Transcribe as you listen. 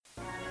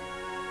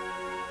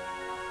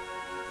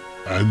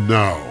And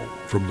now,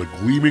 from the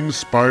gleaming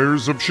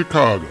spires of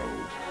Chicago,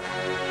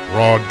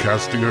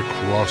 broadcasting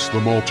across the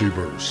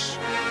multiverse,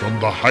 from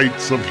the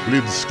heights of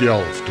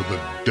Hlidskjalf to the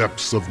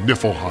depths of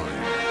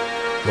Niflheim,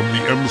 from the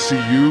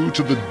MCU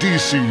to the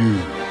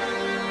DCU,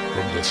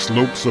 from the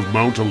slopes of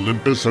Mount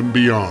Olympus and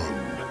beyond,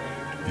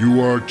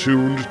 you are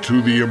tuned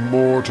to the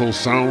immortal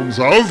sounds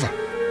of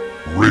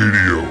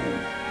Radio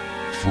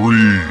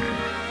Free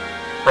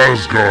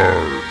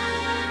Asgard.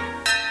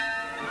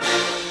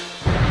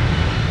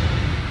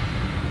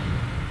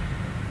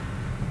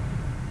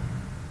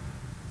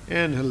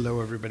 And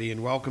hello, everybody,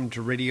 and welcome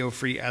to Radio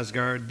Free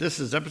Asgard. This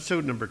is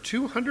episode number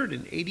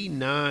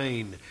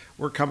 289.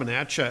 We're coming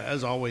at you,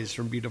 as always,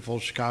 from beautiful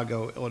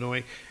Chicago,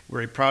 Illinois.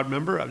 We're a proud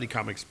member of the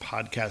Comics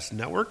Podcast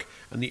Network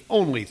and the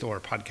only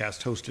Thor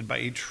podcast hosted by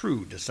a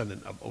true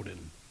descendant of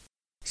Odin.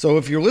 So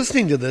if you're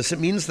listening to this, it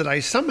means that I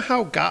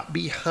somehow got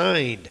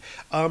behind.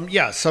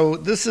 So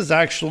this is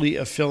actually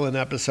a fill-in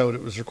episode.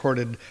 It was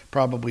recorded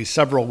probably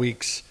several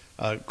weeks,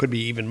 could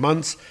be even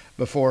months,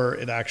 before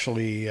it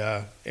actually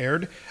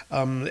aired.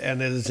 And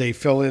it is a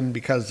fill-in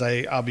because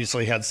I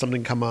obviously had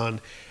something come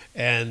on,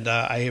 and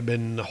I have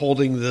been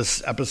holding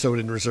this episode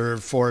in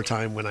reserve for a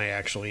time when I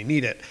actually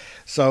need it.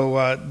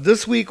 So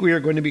this week we are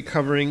going to be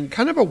covering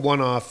kind of a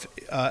one-off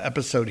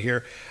episode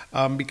here,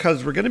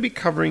 because we're going to be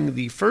covering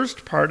the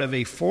first part of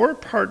a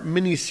 4-part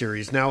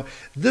miniseries. Now,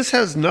 this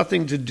has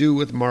nothing to do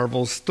with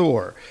Marvel's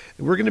Thor.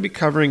 We're going to be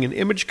covering an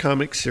Image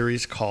comic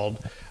series called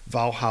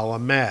Valhalla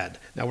Mad.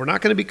 Now, we're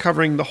not going to be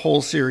covering the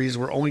whole series.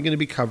 We're only going to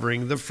be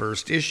covering the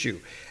first issue.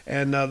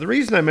 And the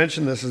reason I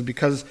mention this is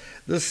because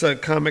this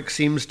comic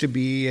seems to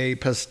be a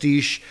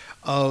pastiche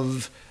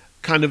of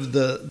kind of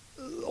the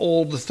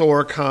old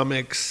Thor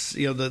comics,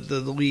 you know, the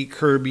Lee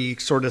Kirby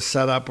sort of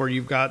setup where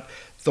you've got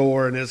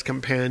Thor and his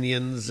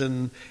companions,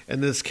 and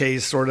in this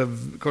case, sort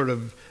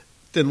of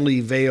thinly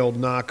veiled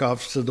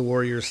knockoffs of the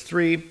Warriors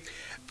 3.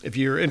 If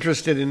you're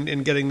interested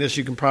in getting this,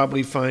 you can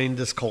probably find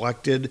this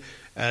collected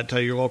at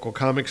your local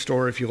comic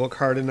store if you look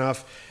hard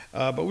enough.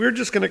 But we're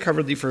just going to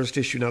cover the first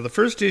issue. Now, the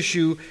first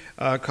issue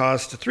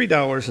cost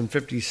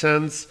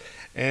 $3.50,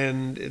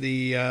 and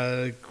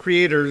the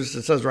creators,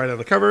 it says right on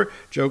the cover,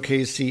 Joe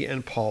Casey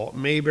and Paul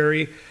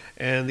Mayberry.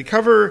 And the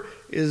cover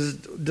is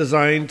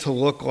designed to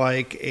look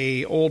like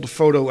a old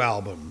photo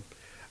album.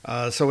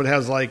 So it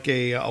has like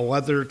a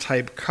leather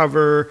type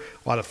cover,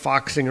 a lot of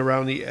foxing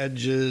around the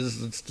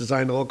edges. It's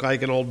designed to look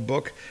like an old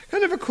book.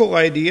 Kind of a cool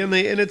idea, and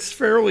it's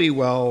fairly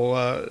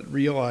well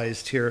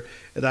realized here.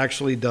 It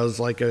actually does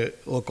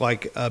look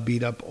like a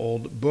beat up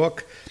old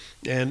book.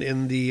 And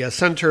in the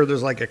center,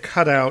 there's like a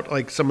cutout,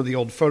 like some of the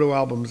old photo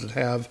albums that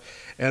have.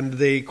 And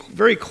they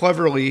very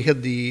cleverly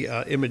hid the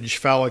Image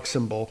phallic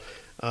symbol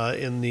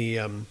in the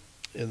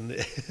in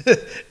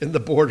the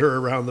border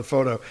around the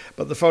photo.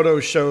 But the photo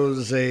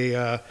shows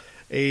a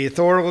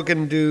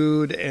Thor-looking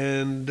dude,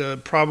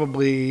 and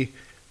probably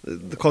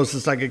the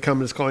closest I could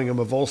come is calling him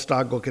a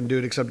Volstagg-looking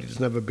dude, except he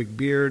doesn't have a big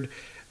beard.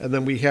 And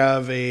then we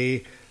have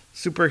a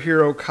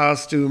superhero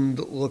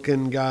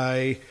costumed-looking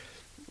guy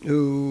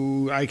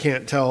who I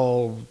can't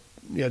tell.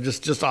 Yeah,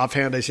 just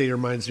offhand, I say he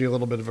reminds me a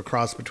little bit of a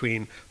cross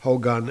between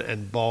Hogun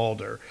and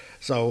Balder.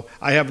 So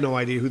I have no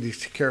idea who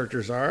these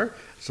characters are.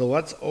 So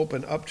let's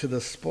open up to the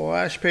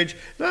splash page.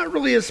 Not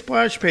really a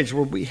splash page,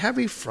 where we have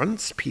a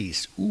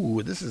frontispiece.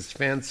 Ooh, this is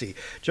fancy.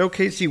 Joe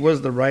Casey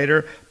was the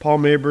writer. Paul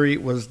Mayberry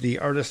was the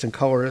artist and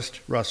colorist.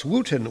 Russ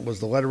Wooten was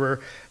the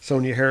letterer.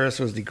 Sonia Harris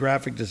was the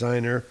graphic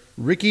designer.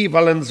 Ricky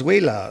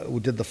Valenzuela,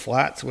 who did the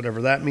flats,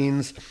 whatever that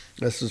means.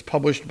 This was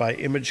published by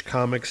Image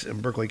Comics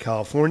in Berkeley,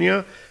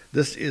 California.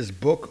 This is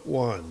book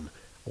 1.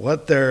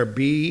 Let There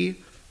Be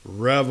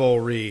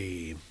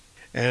Revelry.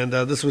 And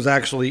this was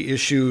actually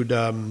issued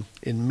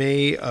in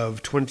May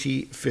of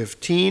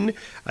 2015.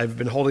 I've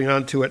been holding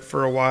on to it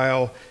for a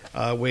while,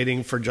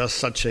 waiting for just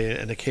such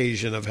an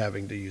occasion of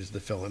having to use the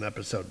fill-in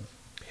episode.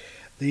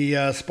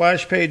 The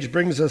splash page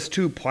brings us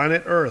to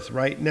planet Earth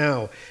right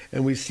now.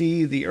 And we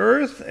see the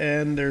Earth,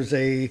 and there's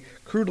a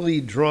crudely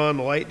drawn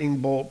lightning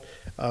bolt.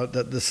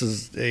 That this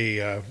is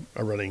a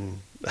running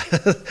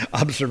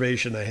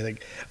observation, I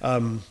think,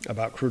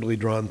 about crudely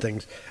drawn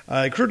things.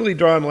 Crudely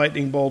drawn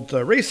lightning bolt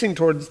racing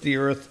towards the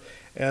Earth,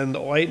 and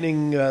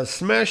lightning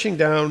smashing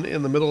down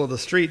in the middle of the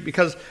street,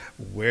 because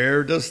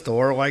where does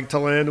Thor like to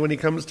land when he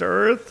comes to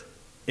Earth?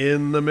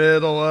 In the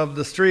middle of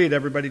the street.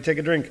 Everybody take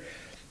a drink.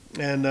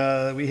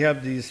 And we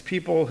have these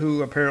people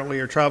who apparently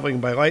are traveling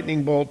by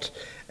lightning bolt,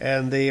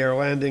 and they are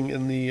landing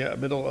in the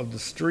middle of the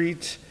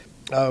street.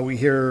 We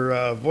hear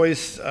a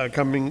voice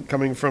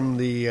coming from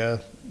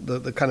the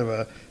kind of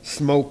a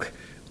smoke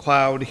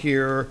cloud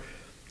here.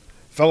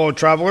 Fellow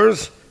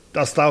travelers,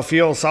 dost thou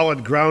feel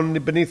solid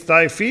ground beneath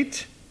thy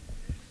feet?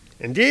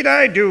 Indeed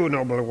I do,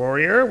 noble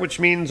warrior, which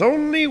means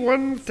only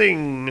one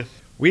thing.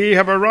 We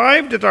have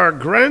arrived at our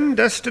grand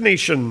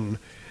destination.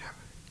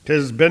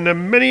 'Tis been a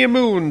many a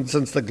moon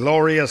since the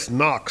glorious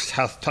Nox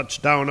hath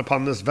touched down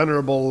upon this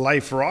venerable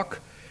life rock.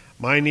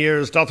 Mine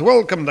ears doth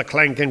welcome the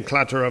clank and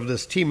clatter of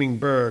this teeming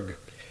burg.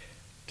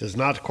 'Tis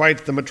not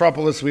quite the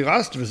metropolis we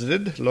last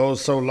visited, lo,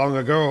 so long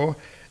ago,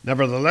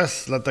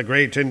 Nevertheless, let the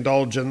great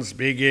indulgence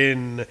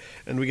begin.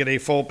 And we get a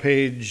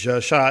full-page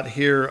shot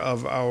here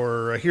of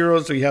our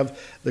heroes. We have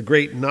the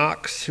great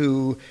Nox,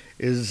 who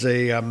is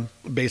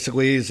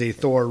basically a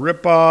Thor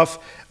ripoff.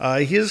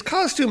 His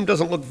costume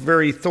doesn't look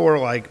very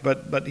Thor-like,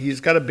 but he's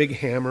got a big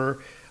hammer,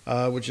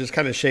 which is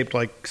kind of shaped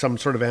like some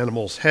sort of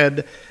animal's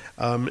head.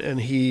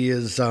 And he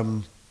is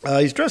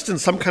he's dressed in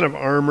some kind of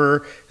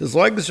armor. His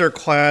legs are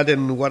clad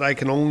in what I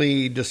can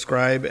only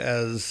describe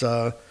as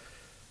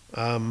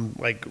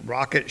like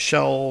rocket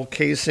shell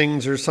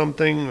casings or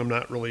something. I'm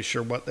not really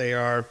sure what they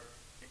are.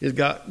 He's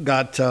got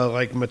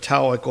like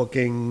metallic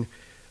looking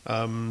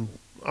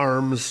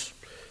arms.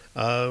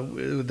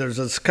 There's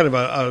this kind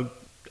of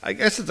I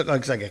guess it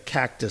looks like a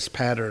cactus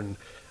pattern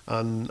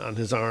on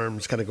his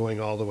arms, kind of going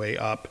all the way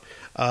up.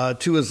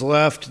 To his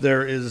left,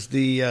 there is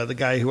the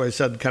guy who I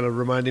said kind of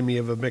reminded me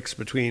of a mix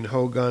between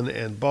Hogun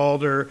and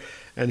Balder,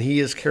 and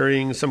he is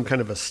carrying some kind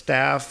of a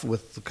staff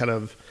with kind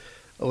of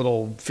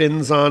little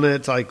fins on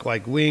it,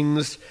 like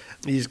wings.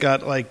 He's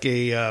got like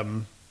a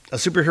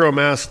superhero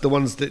mask, the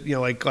ones that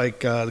like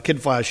the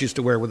Kid Flash used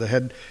to wear with the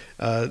head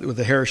with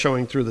the hair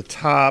showing through the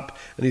top,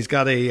 and he's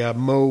got a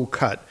Moe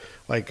cut,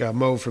 like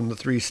Moe from the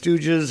Three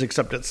Stooges,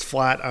 except it's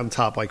flat on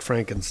top like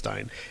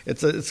Frankenstein.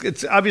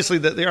 It's obviously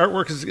that the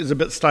artwork is a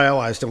bit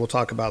stylized, and we'll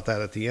talk about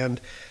that at the end.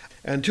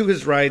 And to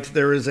his right,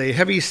 there is a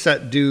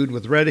heavy-set dude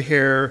with red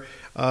hair.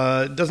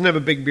 Doesn't have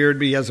a big beard,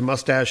 but he has a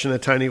mustache and a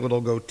tiny little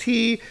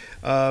goatee.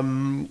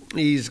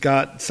 He's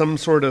got some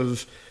sort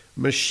of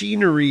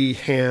machinery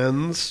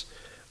hands.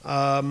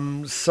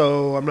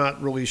 So I'm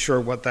not really sure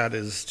what that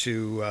is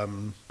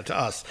to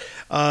us.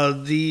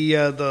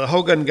 The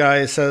Hogun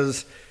guy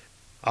says,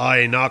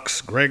 "Aye,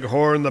 Nox,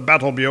 Greghorn the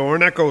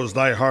Battlebjorn echoes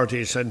thy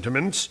hearty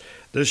sentiments.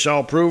 This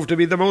shall prove to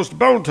be the most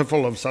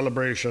bountiful of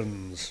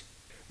celebrations.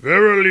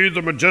 Verily,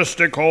 the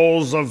majestic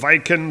halls of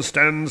Viken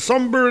stand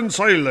somber and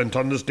silent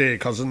on this day,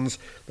 cousins.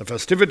 The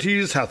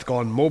festivities hath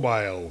gone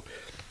mobile.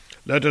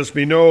 Let us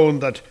be known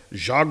that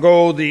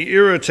Jago the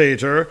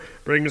Irritator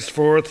brings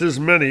forth his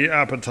many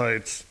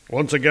appetites.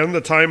 Once again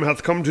the time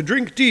hath come to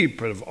drink deep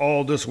of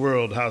all this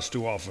world has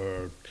to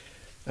offer."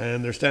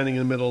 And they're standing in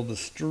the middle of the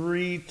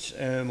street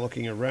and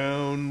looking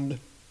around.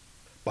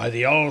 "By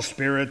the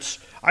All-Spirits,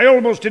 I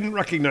almost didn't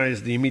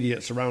recognize the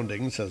immediate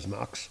surroundings," says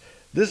Nox.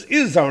 "This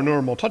is our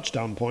normal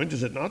touchdown point,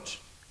 is it not?"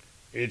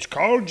 "It's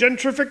called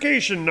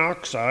gentrification,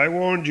 Nox. I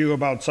warned you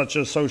about such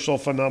a social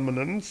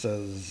phenomenon,"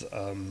 says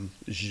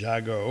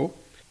Jago.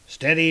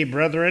 "Steady,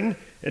 brethren.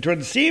 It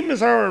would seem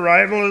as our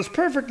arrival is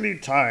perfectly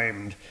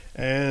timed."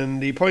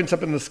 And he points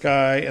up in the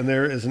sky, and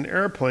there is an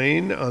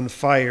airplane on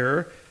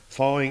fire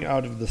falling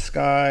out of the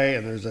sky,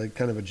 and there's a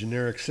kind of a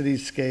generic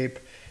cityscape,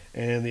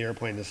 and the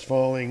airplane is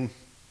falling.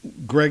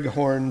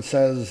 Greghorn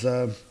says,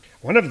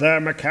 "One of their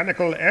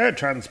mechanical air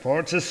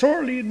transports is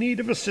sorely in need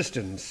of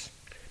assistance."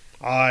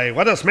 "Aye,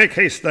 let us make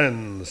haste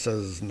then,"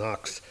 says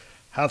Nox.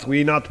 "Hath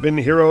we not been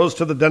heroes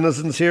to the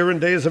denizens here in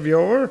days of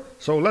yore?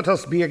 So let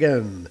us be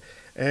again."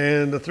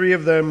 And the three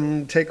of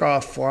them take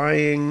off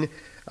flying.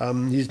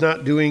 He's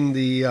not doing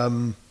the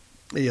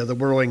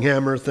whirling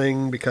hammer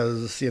thing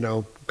because,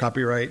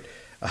 copyright.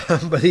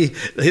 But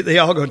they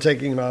all go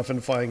taking off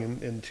and flying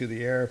into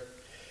the air.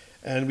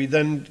 And we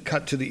then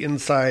cut to the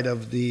inside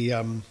of the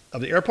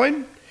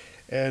airplane.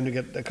 And we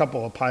get a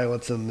couple of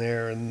pilots in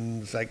there,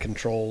 and it's like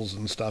controls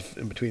and stuff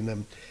in between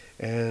them.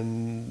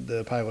 And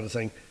the pilot is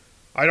saying,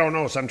 "I don't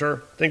know,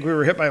 Center. Think we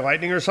were hit by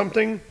lightning or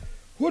something?"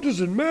 "What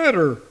does it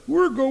matter?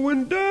 We're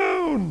going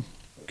down."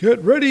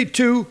 "Get ready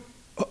to..."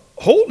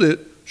 "Hold it.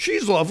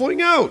 She's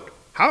leveling out."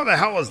 "How the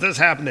hell is this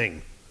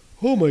happening?"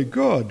 "Oh my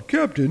God,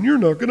 Captain, you're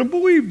not going to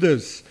believe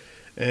this."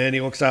 And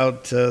he looks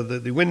out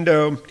the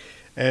window,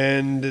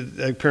 and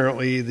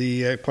apparently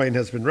the plane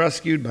has been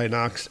rescued by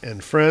Nox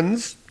and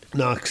friends.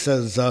 Nox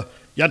says,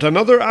 "Yet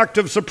another act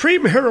of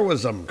supreme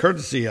heroism,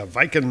 courtesy of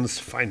Viken's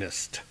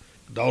finest."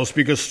 "Thou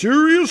speakest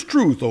serious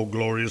truth, O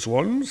glorious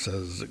one,"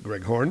 says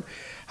Greghorn.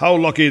 "How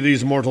lucky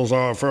these mortals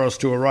are for us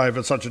to arrive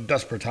at such a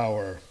desperate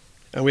hour."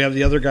 And we have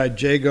the other guy,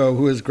 Jago,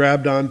 who has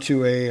grabbed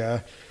onto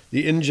the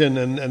engine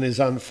and is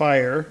on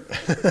fire.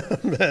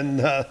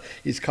 And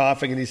he's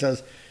coughing, and he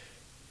says,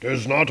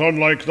 "'Tis not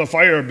unlike the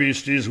fire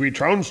beasties we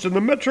trounced in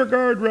the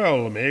Metrogard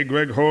realm, eh,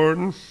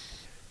 Greghorn?"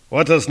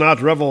 "Let us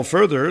not revel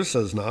further,"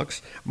 says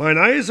Nox. "Mine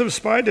eyes have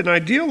spied an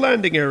ideal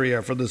landing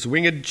area for this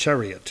winged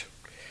chariot.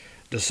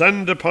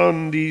 Descend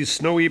upon the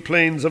snowy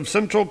plains of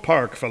Central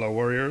Park, fellow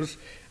warriors."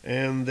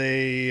 And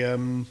they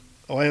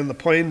land the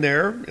plane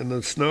there in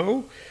the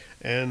snow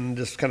and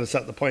just kind of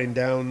set the plane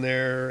down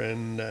there.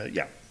 And,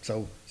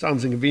 so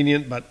sounds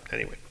inconvenient, but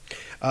anyway.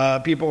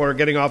 People are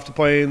getting off the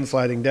plane,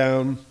 sliding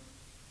down.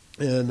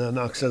 And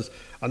Nox says,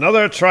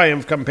 "Another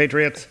triumph,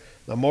 compatriots.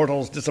 The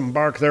mortals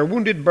disembark their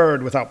wounded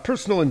bird without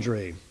personal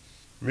injury."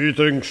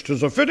 "Methinks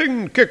 'tis a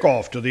fitting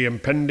kick-off to the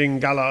impending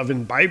gala of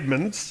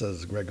imbibements,"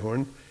 says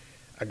Greghorn.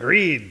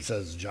 "Agreed,"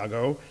 says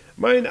Jago.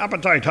 "Mine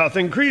appetite hath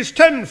increased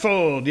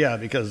tenfold." Yeah,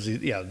 because,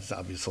 it's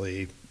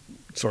obviously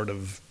sort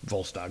of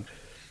Volstagg.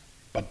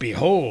 "But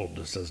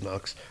behold," says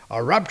Knox,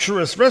 "our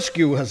rapturous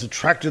rescue has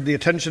attracted the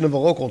attention of a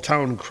local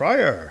town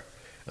crier,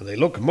 and they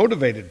look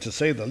motivated, to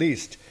say the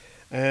least."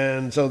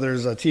 And so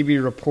there's a TV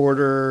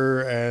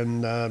reporter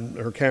and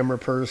her camera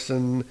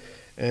person,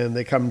 and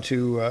they come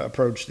to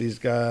approach these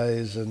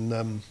guys,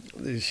 and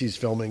she's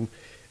filming,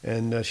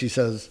 and she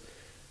says,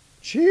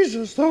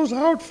 "Jesus, those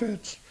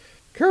outfits.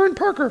 Karen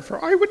Parker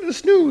for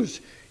Eyewitness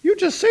News. You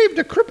just saved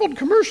a crippled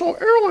commercial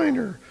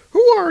airliner.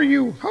 Who are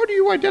you? How do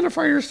you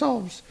identify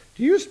yourselves?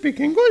 Do you speak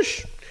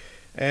English?"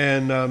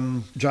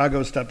 And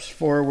Jago steps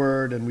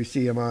forward, and we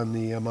see him on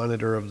the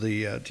monitor of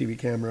the TV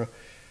camera.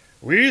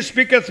 "We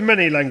speaketh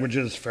many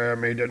languages, fair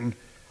maiden.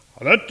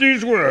 Let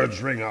these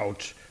words ring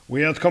out.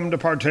 We hath come to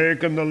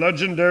partake in the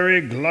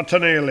legendary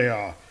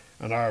gluttonalia,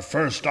 and our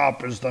first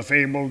stop is the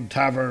fabled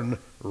tavern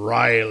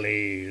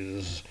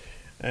Riley's."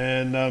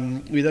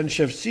 And we then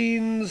shift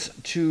scenes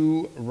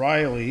to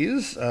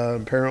Riley's.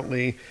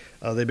 Apparently,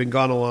 they've been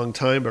gone a long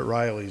time, but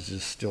Riley's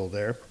is still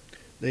there.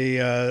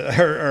 They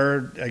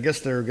I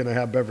guess they're going to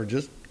have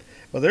beverages,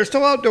 but they're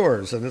still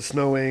outdoors, and it's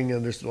snowing,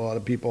 and there's a lot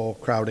of people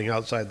crowding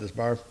outside this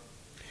bar.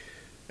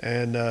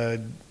 And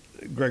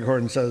Greg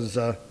Horn says,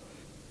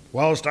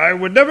 "Whilst I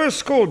would never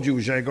scold you,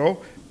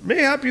 Jago,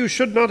 mayhap you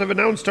should not have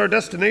announced our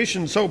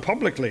destination so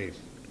publicly."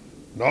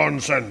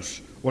 "Nonsense.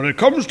 When it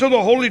comes to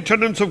the holy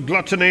tenets of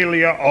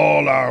gluttonalia,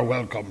 all are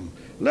welcome.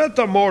 Let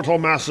the mortal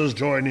masses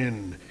join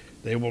in.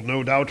 They will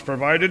no doubt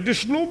provide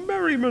additional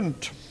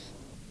merriment."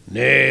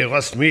 "Nay,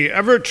 lest me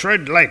ever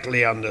tread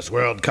lightly on this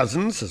world,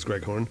 cousin," says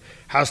Greg Horn.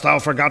 "Hast thou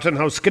forgotten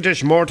how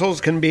skittish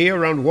mortals can be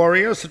around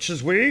warriors such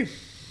as we?"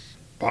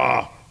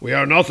 "Bah, we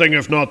are nothing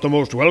if not the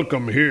most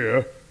welcome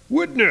here.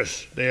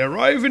 Witness, they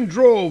arrive in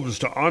droves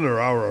to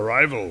honor our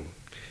arrival."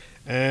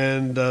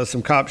 And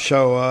some cops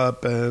show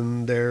up,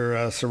 and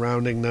they're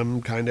surrounding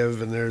them, kind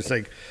of, and there's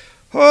like,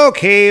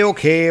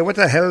 Okay, what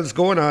the hell's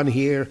going on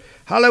here?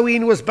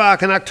 Halloween was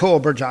back in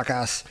October,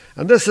 jackass,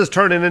 and this is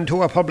turning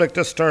into a public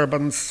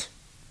disturbance."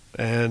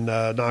 And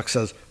Knox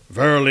says,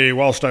 "Verily,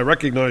 whilst I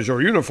recognize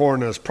your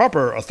uniform as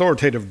proper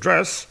authoritative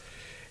dress—"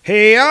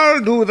 "Hey, I'll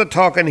do the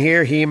talking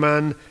here,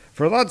 He-Man,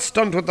 for that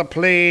stunt with the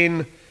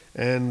plane."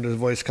 And his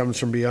voice comes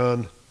from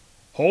beyond.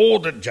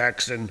 "Hold it,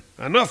 Jackson.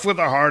 Enough with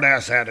the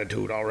hard-ass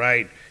attitude, all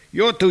right?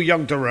 You're too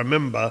young to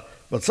remember,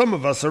 but some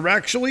of us are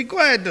actually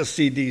glad to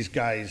see these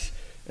guys."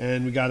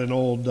 And we got an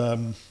old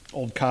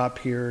cop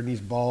here, and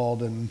he's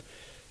bald and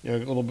a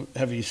little bit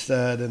heavy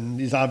set, and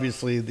he's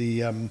obviously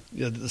the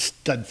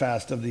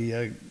steadfast of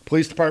the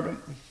police department.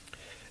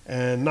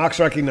 And Knox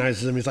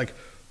recognizes him. He's like,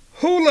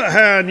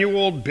 "Houlihan, you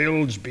old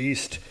bilge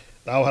beast.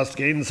 Thou hast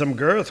gained some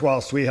girth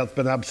whilst we have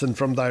been absent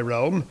from thy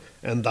realm,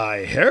 and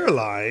thy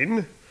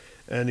hairline."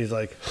 And he's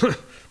like,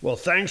 "Well,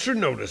 thanks for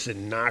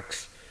noticing,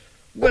 Knox.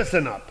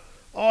 Listen up.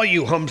 All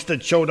you humps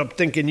that showed up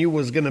thinking you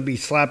was going to be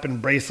slapping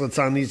bracelets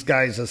on these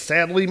guys are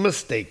sadly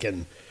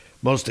mistaken.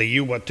 Most of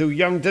you were too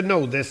young to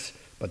know this,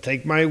 but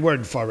take my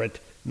word for it,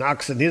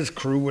 Knox and his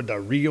crew were the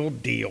real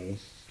deal.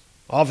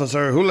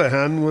 Officer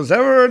Houlihan was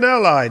ever an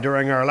ally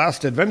during our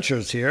last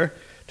adventures here.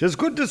 'Tis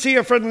good to see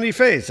a friendly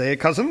face, eh,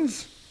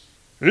 cousins?"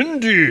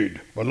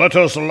 "Indeed, but let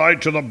us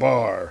alight to the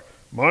bar.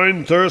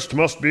 Mine thirst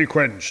must be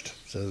quenched,"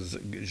 says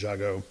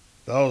Jago.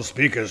 "Thou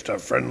speakest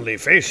of friendly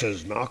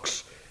faces,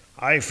 Knox.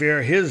 I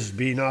fear his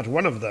be not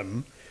one of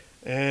them."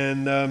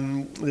 And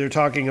they're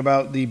talking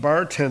about the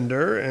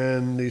bartender,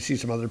 and they see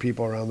some other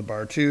people around the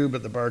bar too,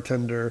 but the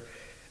bartender,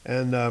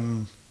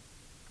 and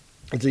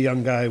it's a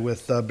young guy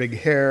with big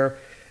hair,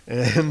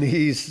 and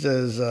he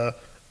says,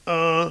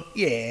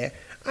 "Yeah,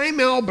 I'm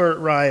Albert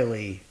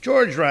Riley.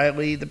 George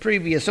Riley, the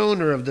previous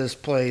owner of this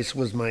place,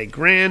 was my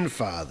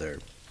grandfather.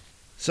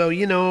 So,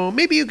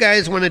 maybe you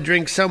guys want to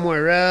drink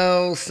somewhere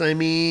else. I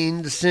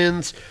mean,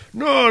 since—"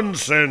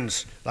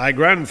 "Nonsense! Thy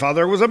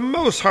grandfather was a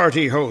most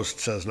hearty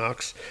host," says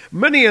Knox.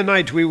 "Many a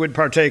night we would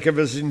partake of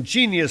his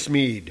ingenious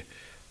mead.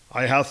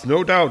 I hath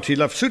no doubt he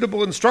left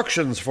suitable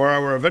instructions for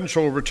our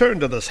eventual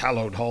return to this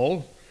hallowed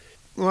hall."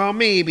 "Well,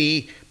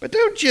 maybe, but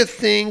don't you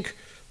think—"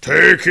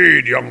 "Take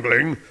heed,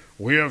 youngling.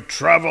 We have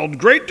travelled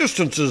great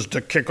distances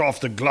to kick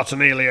off the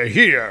gluttonalia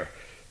here.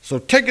 So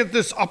taketh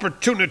this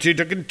opportunity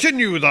to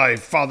continue thy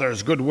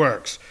father's good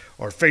works,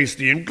 or face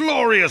the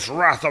inglorious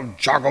wrath of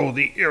Jago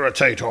the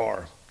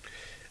Irritator."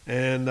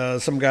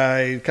 And some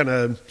guy, kind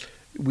of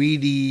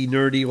weedy,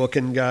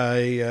 nerdy-looking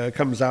guy,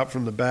 comes out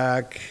from the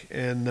back,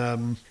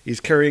 and he's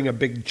carrying a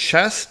big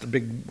chest, a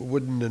big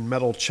wooden and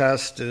metal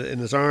chest in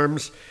his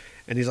arms,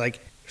 and he's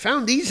like,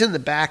 "Found these in the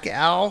back,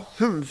 Al.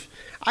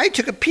 I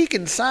took a peek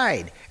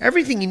inside.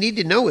 Everything you need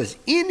to know is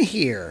in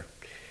here."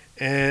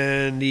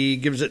 And he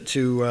gives it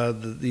to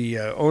the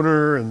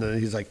owner, and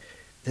he's like,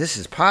 "This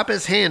is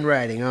Papa's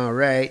handwriting, all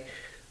right.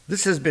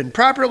 This has been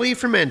properly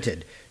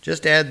fermented.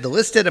 Just add the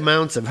listed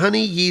amounts of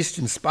honey, yeast,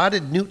 and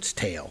spotted newt's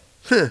tail."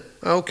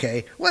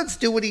 Okay, let's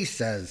do what he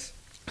says.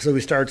 So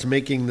he starts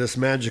making this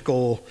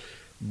magical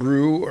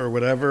brew or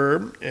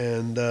whatever,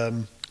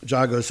 and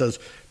Jago says,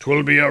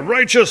 "'Twill be a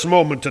righteous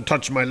moment to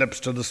touch my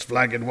lips to this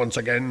flagon once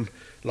again,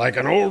 like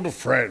an old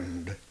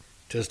friend."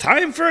 'Tis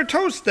time for a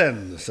toast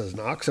then, says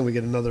Knox, and we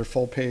get another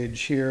full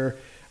page here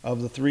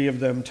of the three of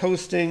them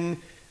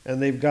toasting,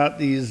 and they've got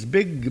these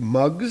big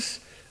mugs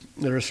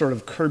that are sort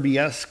of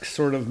Kirby-esque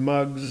sort of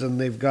mugs, and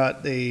they've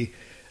got a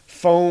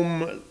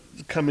foam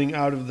coming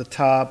out of the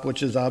top,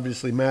 which is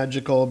obviously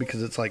magical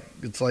because it's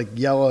like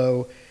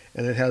yellow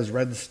and it has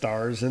red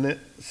stars in it.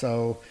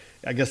 So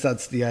I guess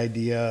that's the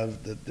idea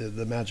of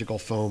the magical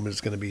foam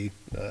is going to be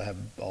have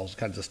all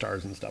kinds of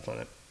stars and stuff on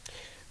it.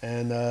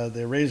 And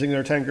they're raising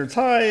their tankards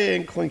high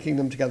and clinking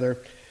them together.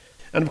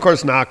 And of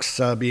course, Knox,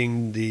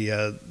 being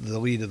the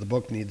lead of the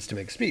book, needs to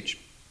make a speech.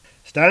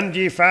 Stand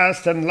ye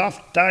fast and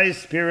loft thy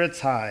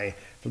spirits high,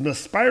 from the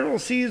spiral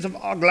seas of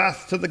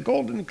Oglath to the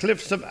golden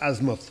cliffs of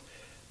Asmuth.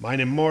 Mine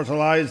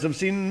immortal eyes have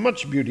seen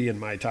much beauty in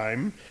my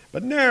time,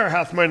 but ne'er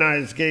hath mine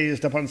eyes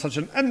gazed upon such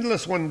an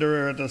endless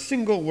wonder at a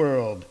single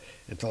world,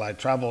 until I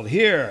travelled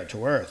here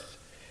to earth.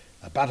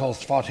 The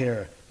battles fought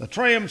here, the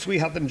triumphs we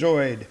hath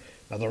enjoyed.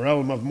 Now the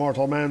realm of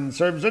mortal man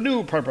serves a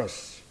new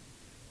purpose.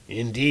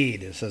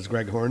 Indeed, says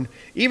Greghorn,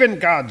 even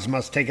gods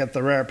must take it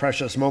the rare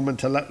precious moment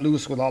to let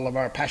loose with all of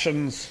our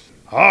passions.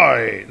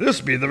 Aye, this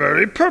be the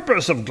very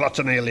purpose of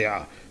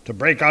gluttonalia, to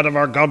break out of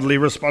our godly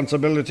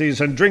responsibilities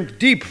and drink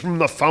deep from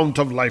the fount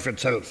of life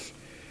itself.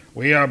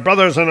 We are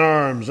brothers in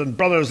arms and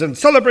brothers in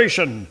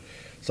celebration,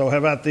 so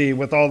have at thee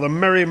with all the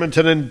merriment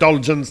and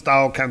indulgence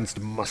thou canst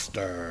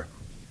muster.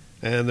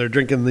 And they're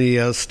drinking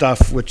the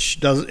stuff, which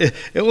does...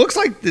 It looks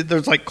like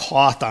there's like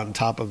cloth on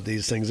top of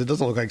these things. It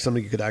doesn't look like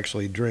something you could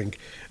actually drink.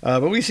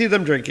 But we see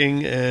them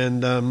drinking,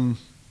 and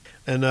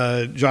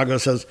Jago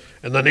says,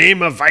 in the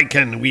name of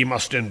Viken we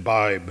must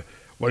imbibe.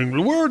 When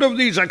the word of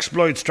these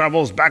exploits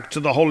travels back to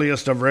the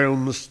holiest of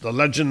realms, the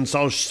legend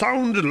shall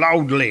sound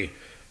loudly,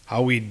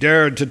 how we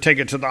dared to take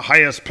it to the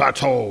highest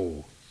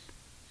plateau.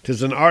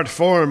 'Tis an art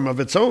form of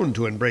its own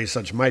to embrace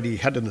such mighty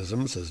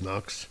hedonism, says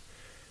Knox.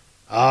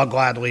 I'll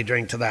gladly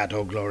drink to that,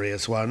 O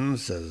glorious one,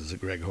 says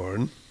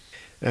Greghorn.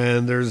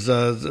 And there's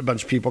a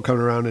bunch of people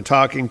coming around and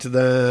talking to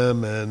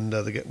them, and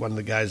one of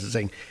the guys is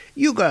saying,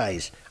 You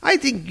guys, I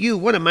think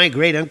one of my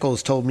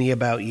great-uncles told me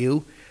about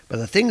you, but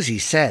the things he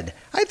said,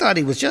 I thought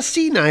he was just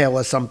senile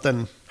or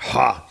something.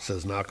 Ha,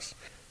 says Knox.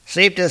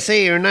 Safe to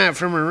say you're not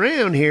from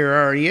around here,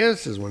 are you?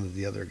 Says one of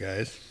the other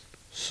guys.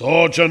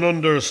 Such an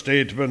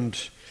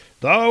understatement.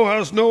 Thou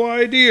hast no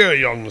idea,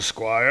 young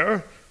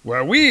squire.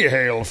 Where we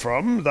hail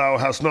from, thou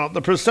hast not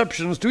the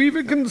perceptions to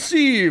even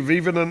conceive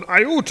even an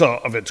iota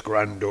of its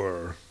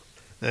grandeur.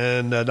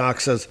 And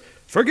Knox says,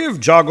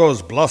 Forgive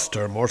Jago's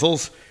bluster,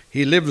 mortals.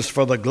 He lives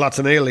for the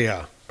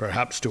gluttonalia,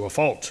 perhaps to a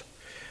fault.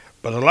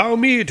 But allow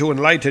me to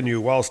enlighten you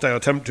whilst I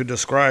attempt to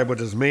describe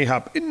what is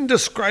mayhap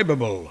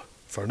indescribable.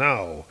 For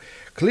now,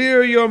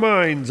 clear your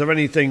minds of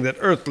anything that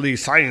earthly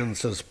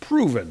science has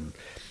proven,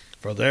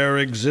 for there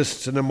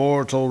exists an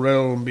immortal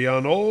realm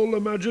beyond all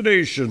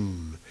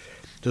imagination.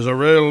 'Tis a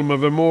realm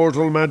of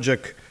immortal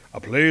magic,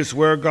 a place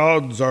where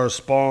gods are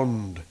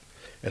spawned.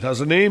 It has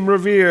a name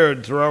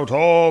revered throughout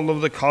all of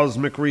the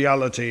cosmic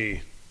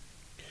reality.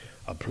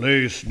 A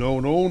place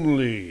known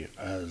only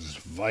as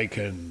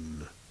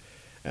Viken.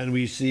 And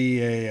we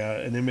see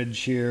an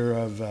image here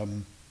of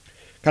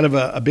kind of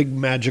a big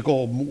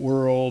magical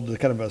world,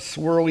 kind of a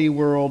swirly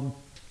world.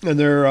 And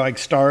there are like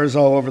stars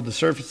all over the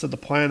surface of the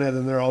planet,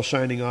 and they're all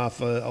shining off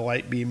a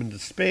light beam into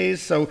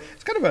space. So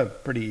it's kind of a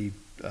pretty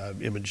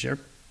image here.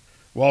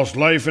 Whilst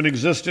life and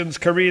existence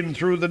careen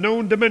through the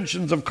known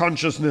dimensions of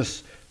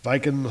consciousness,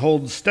 Viken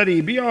holds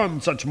steady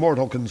beyond such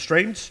mortal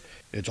constraints.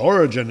 Its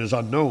origin is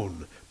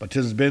unknown, but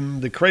 'tis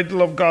been the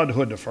cradle of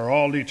godhood for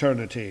all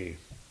eternity.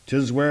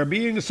 'Tis where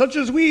beings such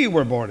as we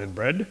were born and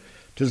bred.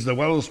 'Tis the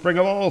wellspring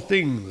of all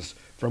things,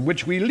 from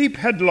which we leap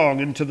headlong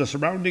into the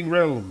surrounding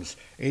realms,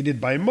 aided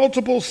by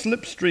multiple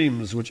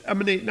slipstreams which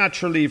emanate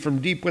naturally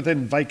from deep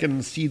within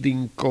Viken's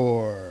seething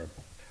core.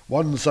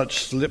 One such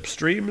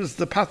slipstream is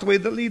the pathway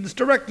that leads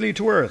directly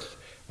to Earth,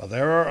 but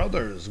there are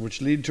others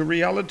which lead to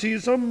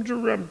realities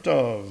undreamt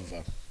of.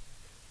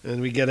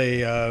 And we get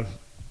a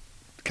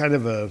kind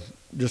of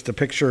just a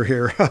picture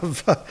here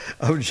of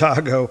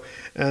Jago,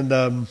 and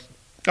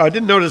I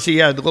didn't notice he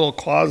had little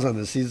claws on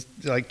he's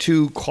like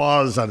two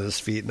claws on his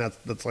feet, and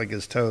that's like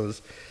his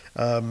toes,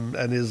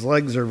 and his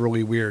legs are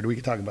really weird. We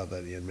can talk about that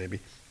at the end maybe.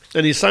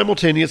 And he's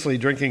simultaneously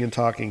drinking and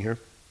talking here.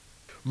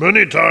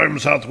 Many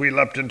times hath we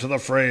leapt into the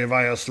fray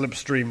via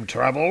slipstream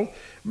travel.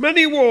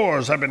 Many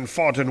wars have been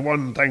fought and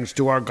won thanks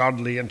to our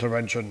godly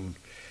intervention.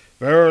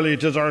 Verily,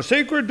 'tis our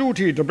sacred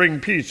duty to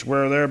bring peace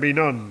where there be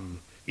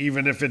none,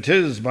 even if it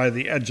is by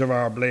the edge of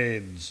our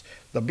blades,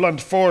 the blunt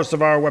force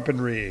of our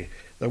weaponry.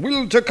 The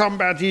will to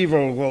combat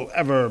evil will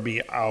ever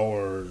be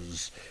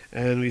ours.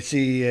 And we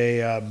see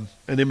an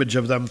image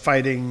of them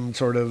fighting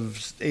sort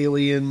of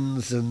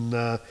aliens,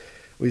 and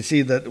we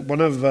see that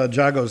one of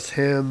Jago's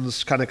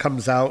hands kind of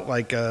comes out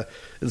like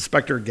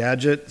Inspector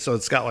Gadget, so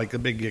it's got like a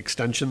big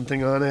extension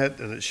thing on it,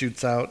 and it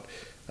shoots out.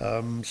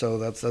 So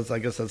that's I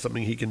guess that's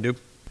something he can do.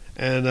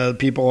 And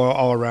people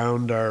all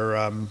around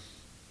are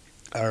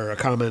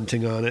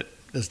commenting on it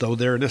as though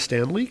they're in a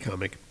Stan Lee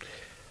comic.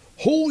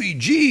 Holy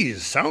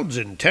jeez, sounds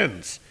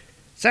intense.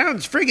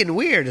 Sounds friggin'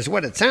 weird is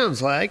what it sounds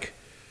like.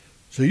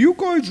 So you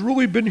guys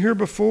really been here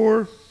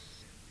before?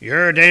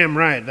 You're damn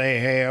right they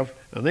have,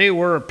 and they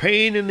were a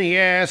pain in the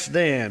ass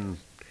then.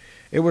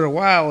 It was a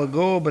while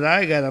ago, but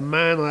I got a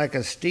mind like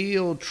a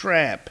steel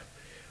trap.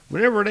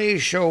 Whenever they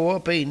show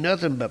up, ain't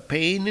nothing but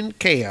pain and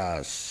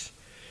chaos.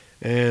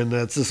 And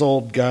it's this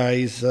old guy,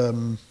 he's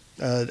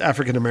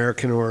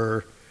African-American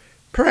or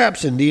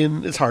perhaps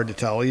Indian. It's hard to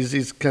tell.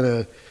 He's kind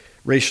of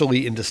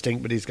racially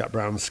indistinct, but he's got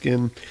brown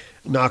skin.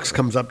 Knox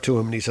comes up to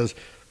him and he says,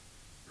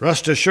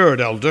 "Rest assured,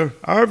 Elder,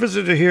 our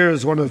visitor here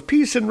is one of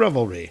peace and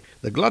revelry,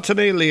 the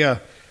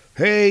gluttonalia."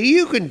 "Hey,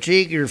 you can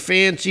take your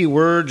fancy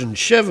words and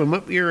shove 'em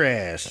up your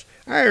ass.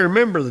 I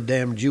remember the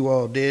damage you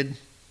all did."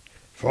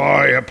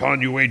 "Fie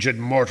upon you, aged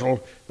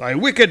mortal! Thy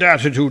wicked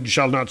attitude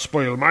shall not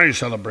spoil my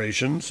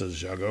celebration,"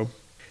 says Jago.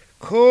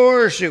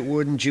 "Course it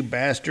wouldn't, you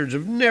bastards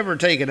have never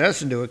taken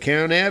us into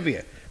account, have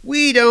you?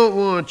 We don't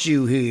want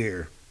you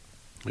here."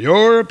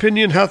 "Your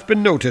opinion hath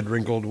been noted,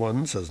 wrinkled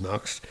one," says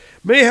Knox.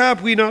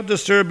 "Mayhap we not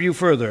disturb you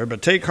further,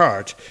 but take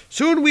heart.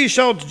 Soon we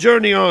shall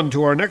journey on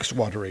to our next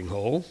watering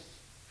hole."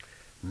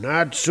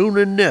 "Not soon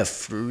enough,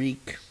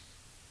 freak."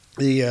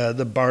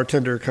 The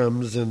bartender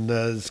comes and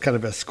is kind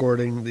of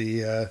escorting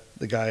the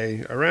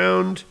guy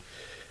around,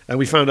 and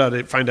we find out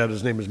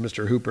his name is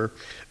Mr. Hooper.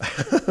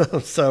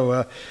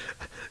 So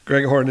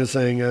Greg Horn is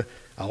saying,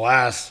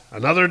 "Alas,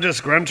 another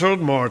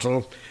disgruntled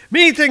mortal.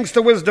 Methinks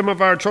the wisdom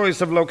of our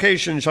choice of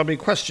location shall be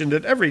questioned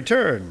at every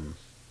turn."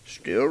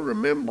 "Still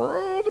remember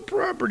all the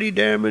property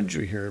damage,"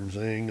 we hear him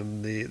saying,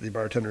 and the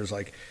bartender's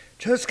like,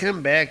 "Just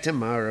come back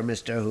tomorrow,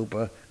 Mr.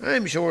 Hooper.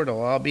 I'm sure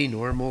it'll all be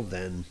normal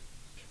then."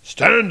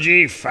 "Stand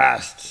ye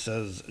fast,"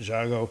 says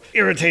Jago.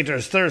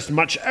 "Irritators thirst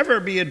much ever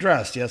be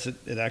addressed." Yes,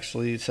 it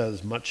actually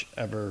says much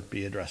ever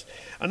be addressed.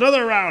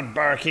 "Another round,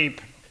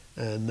 barkeep."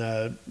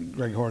 And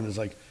Greg Horn is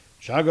like,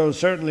 "Jago's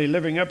certainly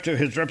living up to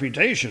his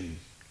reputation."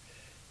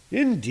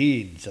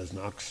 "Indeed," says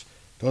Knox.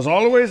 "'Twas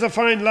always a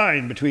fine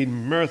line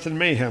between mirth and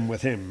mayhem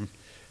with him.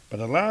 But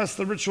alas,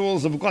 the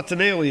rituals of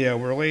gluttonalia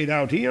were laid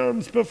out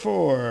eons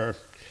before."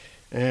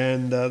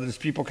 And there's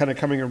people kind of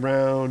coming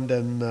around,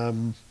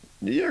 and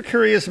you're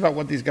curious about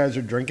what these guys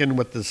are drinking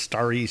with the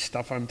starry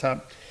stuff on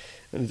top.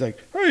 And he's like,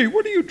 "Hey,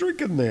 what are you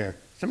drinking there?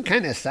 Some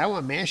kind of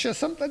sour mash or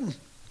something?"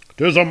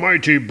 "'Tis a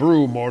mighty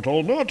brew,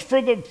 mortal, not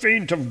for the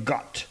faint of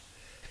gut."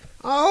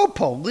 "Oh,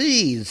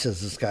 please,"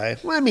 says this guy.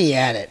 "Let me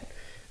at it."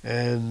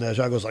 And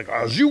Jago's like,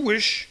 "As you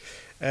wish."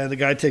 And the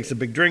guy takes a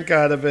big drink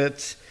out of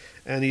it,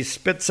 and he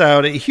spits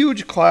out a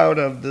huge cloud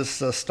of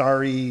this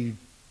starry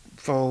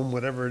foam,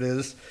 whatever it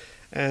is.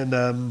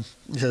 And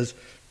he says,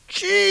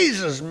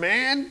 "Jesus,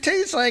 man,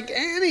 tastes like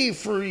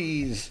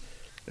antifreeze."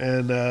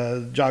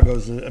 And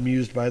Jago's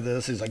amused by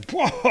this. He's like,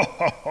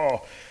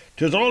 "Whoa!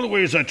 'Tis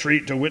always a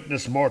treat to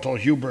witness mortal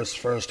hubris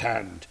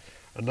firsthand.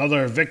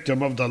 Another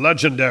victim of the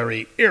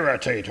legendary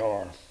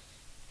Irritator."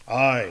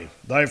 "Aye,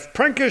 thy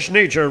prankish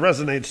nature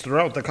resonates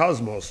throughout the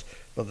cosmos,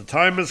 but the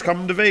time has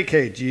come to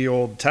vacate ye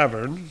old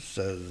tavern,"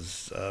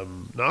 says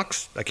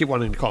Knox. I keep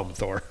wanting to call him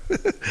Thor.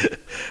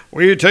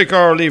 "We take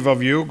our leave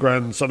of you,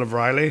 grandson of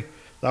Riley.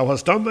 Thou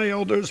hast done thy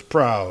elders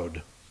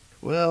proud."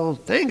 "Well,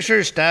 thanks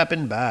for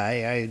stopping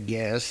by, I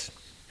guess."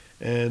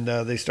 And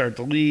they start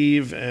to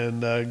leave,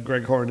 and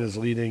Greg Horn is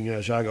leading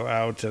Jago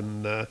out,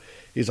 and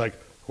he's like,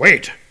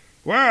 "Wait,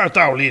 where art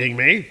thou leading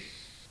me?"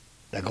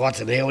 "The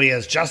gluttonalia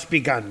has just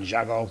begun,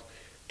 Jago.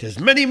 'Tis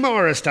many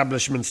more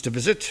establishments to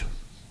visit."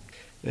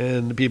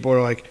 And the people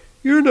are like,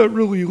 "You're not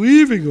really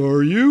leaving,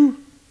 are you?"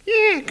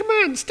 "Yeah, come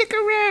on, stick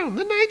around.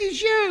 The night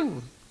is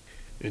young."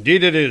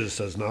 "Indeed it is,"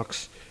 says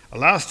Knox.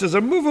 "Alas, 'tis a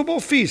movable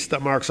feast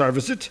that marks our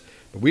visit,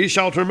 but we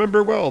shall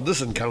remember well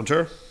this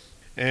encounter."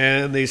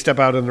 And they step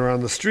out and they're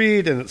on the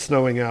street, and it's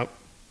snowing out.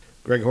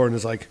 Greg Horn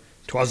is like,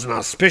 "'Twas an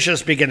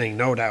auspicious beginning,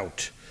 no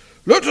doubt.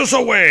 Let us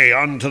away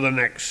on to the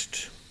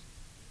next."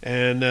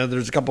 And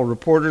there's a couple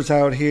reporters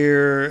out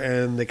here,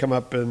 and they come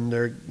up and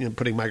they're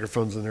putting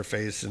microphones in their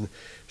face. And,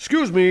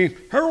 "Excuse me,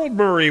 Harold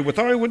Murray with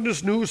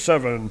Eyewitness News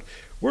 7.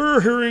 We're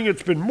hearing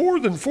it's been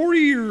more than 40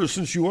 years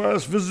since you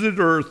last visited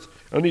Earth.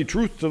 Any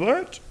truth to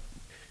that?"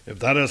 "If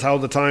that is how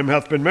the time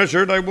hath been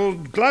measured, I will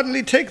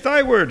gladly take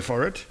thy word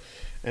for it."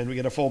 And we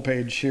get a full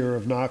page here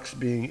of Knox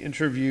being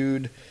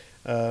interviewed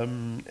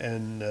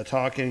and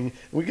talking.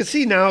 We can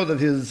see now that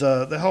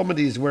the helmet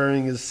he's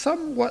wearing is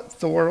somewhat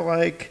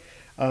Thor-like.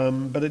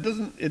 But it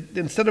doesn't.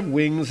 Instead of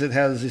wings, it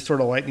has these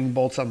sort of lightning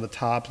bolts on the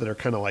top that are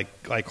kind of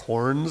like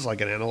horns,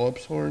 like an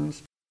antelope's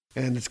horns.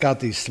 And it's got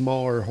these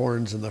smaller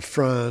horns in the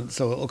front,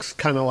 so it looks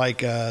kind of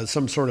like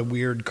some sort of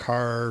weird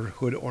car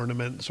hood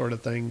ornament sort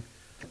of thing.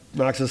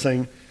 Knox is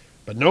saying,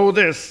 "But know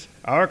this,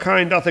 our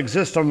kind doth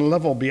exist on a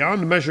level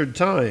beyond measured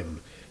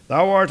time.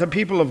 Thou art a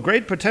people of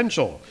great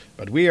potential,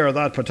 but we are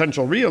that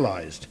potential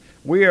realized.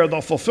 We are the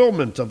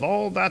fulfillment of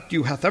all that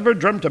you hath ever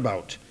dreamt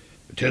about.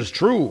 'Tis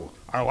true.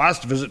 Our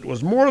last visit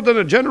was more than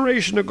a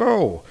generation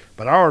ago,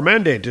 but our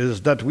mandate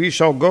is that we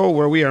shall go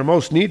where we are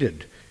most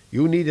needed.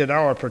 You needed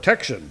our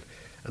protection,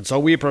 and so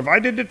we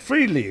provided it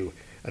freely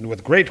and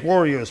with great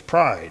warrior's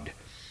pride.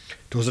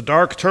 'Twas a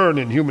dark turn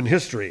in human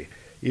history.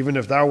 even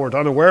if thou wert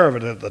unaware of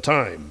it at the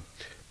time.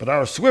 But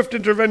our swift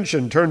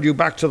intervention turned you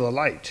back to the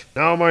light.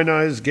 Now mine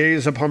eyes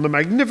gaze upon the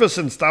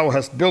magnificence thou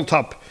hast built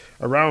up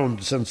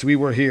around since we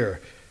were here,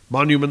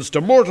 monuments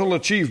to mortal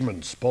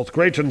achievements, both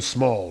great and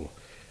small.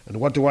 And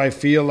what do I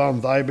feel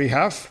on thy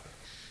behalf?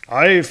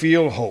 I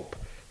feel hope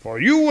for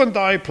you and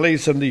thy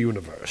place in the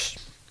universe.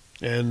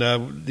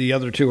 And the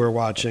other two are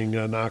watching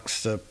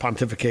Nox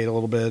pontificate a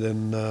little bit,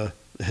 and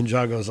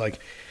Jago's like,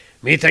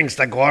 "Methinks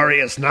the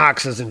glorious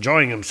Nox is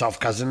enjoying himself,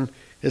 cousin.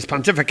 His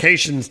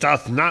pontifications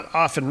doth not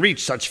often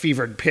reach such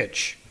fevered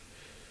pitch.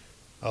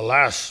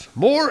 Alas,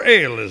 more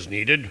ale is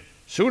needed.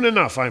 Soon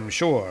enough, I'm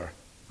sure.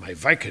 My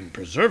Viking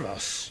preserve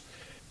us."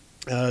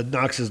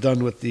 Nox is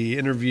done with the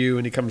interview,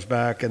 and he comes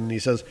back, and he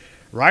says,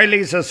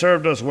 "Riley's has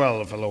served us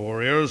well, fellow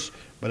warriors,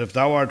 but if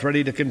thou art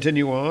ready to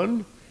continue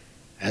on..."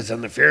 "As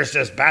in the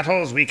fiercest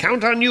battles, we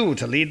count on you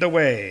to lead the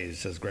way,"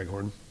 says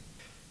Greghorn.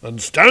 "Then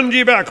stand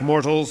ye back,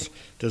 mortals.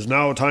 'Tis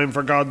now time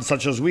for gods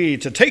such as we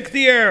to take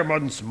the air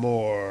once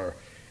more."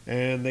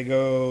 And they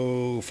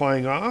go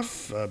flying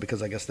off,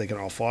 because I guess they can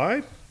all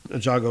fly.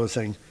 And Jago is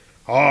saying,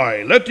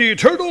 "Aye, let the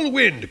eternal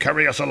wind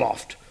carry us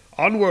aloft.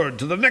 Onward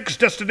to the next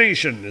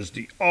destination is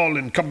the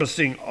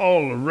all-encompassing,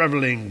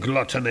 all-reveling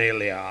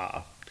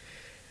Gluttonalia."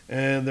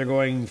 And they're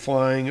going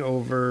flying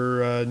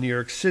over New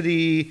York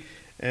City,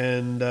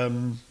 and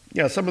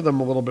some of them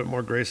a little bit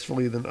more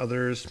gracefully than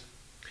others.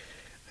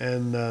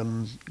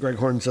 And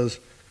Greghorn says,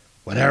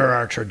 "Whatever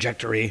our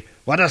trajectory,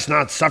 let us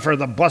not suffer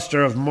the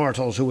bluster of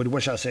mortals who would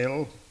wish us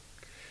ill."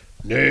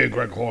 "Nay,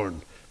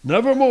 Greghorn,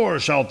 nevermore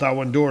shalt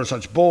thou endure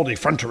such bold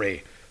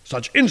effrontery.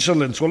 Such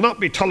insolence will not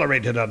be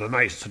tolerated on a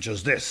night such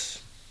as this."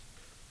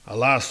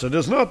 "Alas, it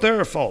is not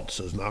their fault,"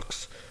 says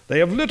Nox. "They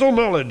have little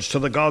knowledge to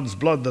the gods'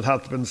 blood that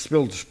hath been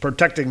spilt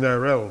protecting their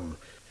realm.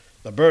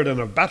 The burden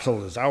of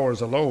battle is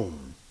ours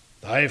alone.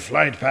 Thy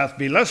flight path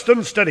be less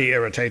than steady,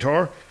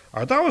 Irritator.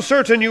 Art thou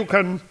certain you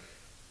can..."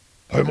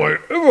 "By my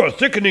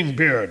ever-thickening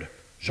beard,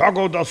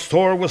 Jago doth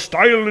soar with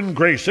style and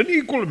grace in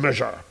equal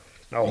measure.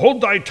 Now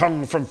hold thy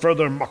tongue from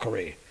further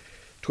mockery.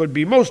 'Twould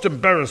be most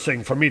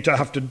embarrassing for me to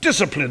have to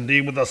discipline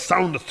thee with a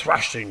sound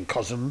thrashing,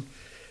 cousin."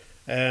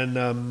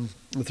 And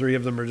the three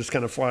of them are just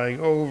kind of flying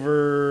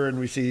over, and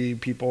we see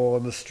people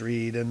on the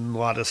street and a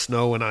lot of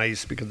snow and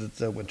ice because it's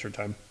winter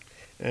time.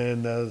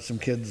 And some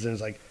kids, and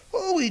it's like,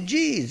 "Holy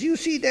jeez, you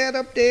see that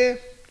up there?"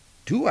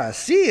 "Do I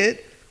see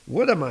it?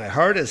 What am I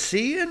hard of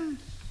seeing?"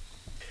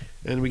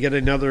 And we get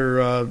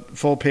another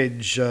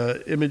full-page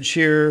image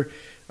here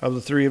of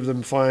the three of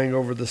them flying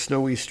over the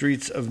snowy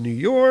streets of New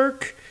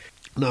York.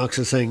 Nox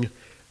is saying,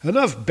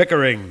 "Enough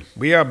bickering.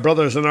 We are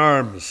brothers in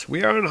arms.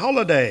 We are on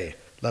holiday.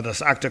 Let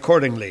us act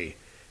accordingly.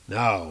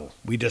 Now,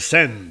 we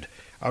descend.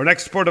 Our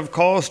next port of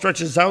call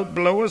stretches out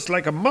below us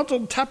like a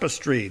mottled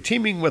tapestry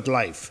teeming with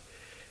life.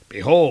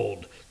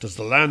 Behold, 'tis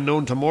the land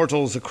known to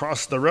mortals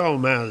across the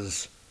realm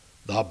as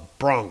the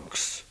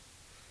Bronx."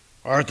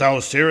 "Art thou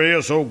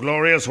serious, O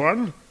glorious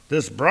one?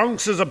 This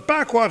Bronx is a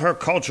backwater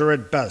culture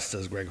at best,"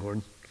 says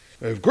Greghorn.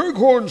 "If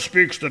Greghorn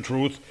speaks the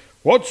truth,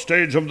 what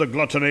stage of the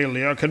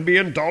Gluttonalia can be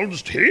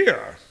indulged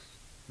here?"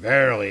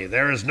 "Verily,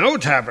 there is no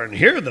tavern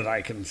here that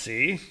I can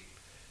see."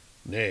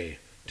 "Nay,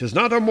 'tis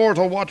not a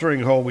mortal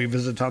watering hole we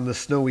visit on this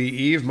snowy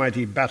eve,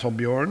 mighty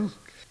Battlebjorn."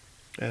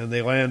 And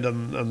they land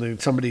on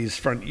somebody's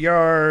front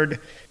yard.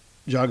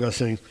 Jago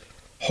saying,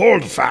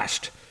 "Hold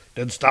fast!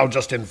 Didst thou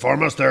just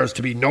inform us there is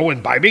to be no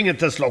imbibing at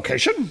this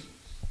location?"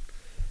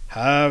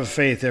 "Have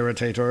faith,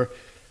 Irritator.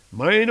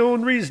 Mine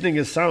own reasoning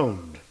is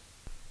sound."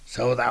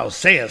 "So thou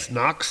sayest,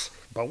 Nox.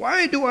 But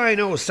why do I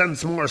no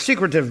sense more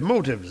secretive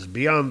motives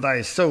beyond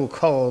thy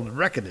so-called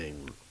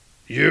reckoning?"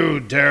 "You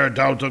dare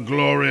doubt the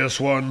glorious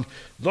one?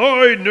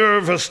 Thy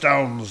nerve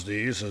astounds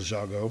thee," says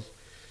Jago.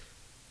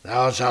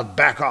 "Thou shalt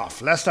back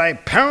off, lest I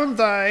pound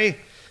thy..."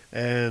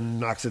 And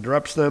Nox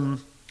interrupts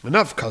them.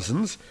 "Enough,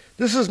 cousins.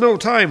 This is no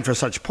time for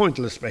such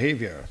pointless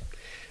behavior."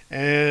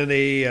 And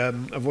a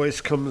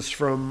voice comes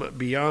from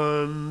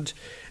beyond,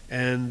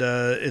 and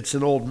it's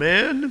an old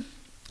man,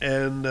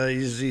 and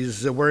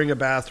he's wearing a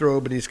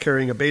bathrobe, and he's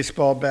carrying a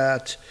baseball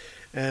bat,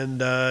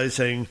 and he's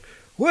saying,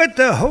 "What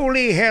the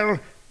holy hell?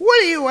 What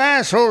do you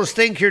assholes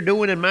think you're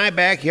doing in my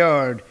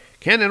backyard?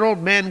 Can an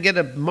old man get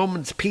a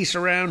moment's peace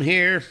around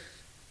here?"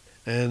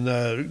 And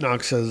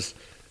Nox says,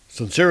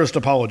 "Sincerest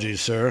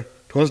apologies, sir.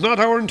 'Twas not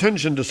our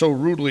intention to so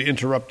rudely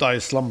interrupt thy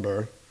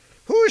slumber."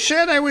 "Who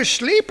said I was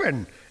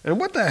sleeping? And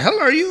what the hell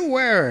are you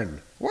wearing?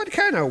 What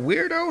kind of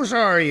weirdos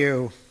are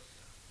you?"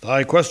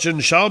 "Thy question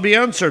shall be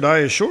answered, I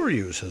assure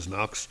you," says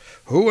Nox.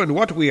 "Who and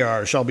what we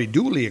are shall be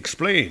duly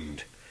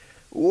explained."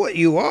 "What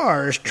you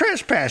are is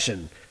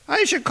trespassing.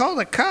 I should call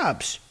the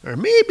cops, or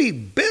maybe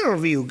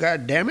Bellevue,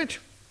 goddammit."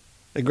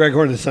 And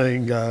Greghorn is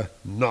saying,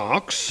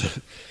 "Nox,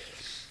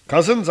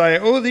 cousins, I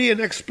owe thee an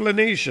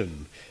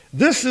explanation.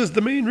 This is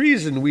the main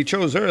reason we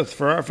chose Earth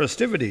for our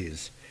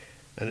festivities.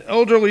 An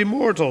elderly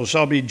mortal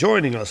shall be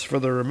joining us for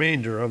the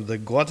remainder of the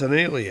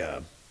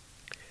Gluttonalia.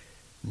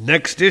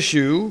 Next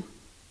issue,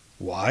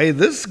 why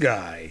this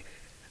guy?"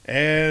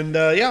 And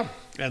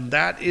and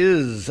that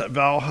is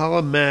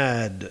Valhalla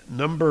Mad,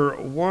 number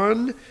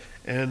 1.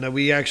 And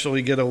we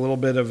actually get a little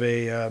bit of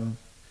a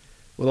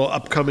little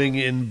upcoming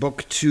in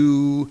book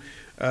 2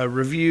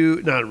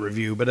 review, not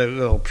review, but a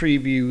little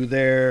preview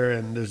there.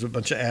 And there's a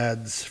bunch of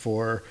ads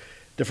for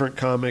different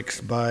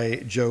comics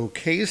by Joe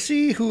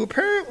Casey, who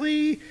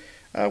apparently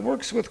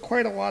works with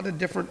quite a lot of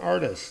different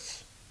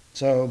artists.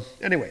 So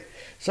anyway,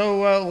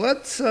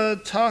 let's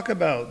talk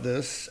about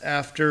this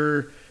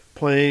after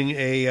playing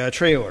a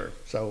trailer.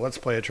 So let's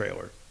play a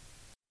trailer.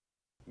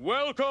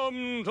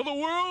 Welcome to the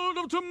world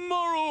of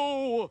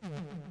tomorrow!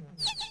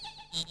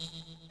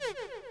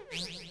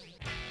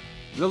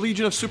 The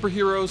Legion of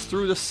Superheroes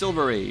through the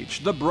Silver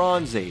Age, the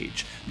Bronze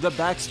Age, the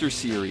Baxter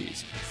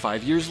series.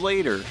 5 years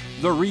later,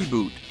 the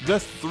reboot, the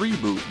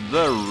 3-boot,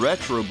 the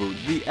retro-boot,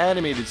 the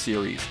animated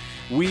series.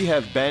 We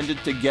have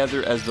banded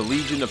together as the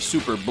Legion of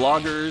Super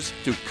Bloggers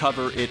to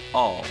cover it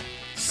all.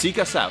 Seek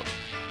us out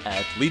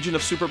at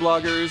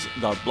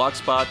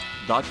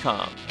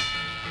legionofsuperbloggers.blogspot.com.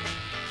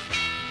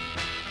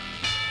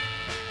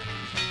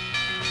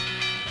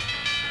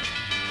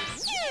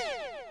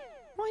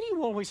 Why do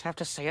you always have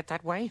to say it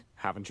that way?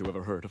 Haven't you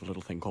ever heard of a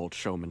little thing called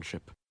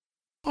showmanship?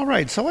 All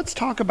right, so let's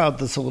talk about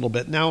this a little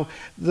bit. Now,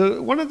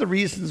 one of the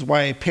reasons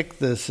why I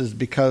picked this is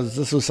because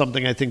this was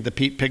something I think that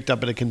Pete picked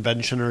up at a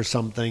convention or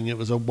something. It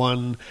was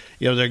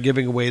they're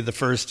giving away the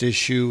first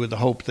issue with the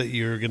hope that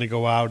you're going to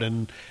go out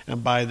and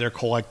buy their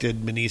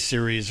collected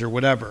miniseries or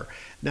whatever.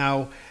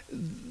 Now,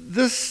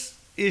 this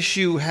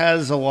issue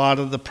has a lot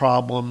of the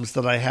problems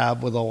that I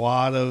have with a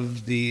lot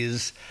of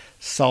these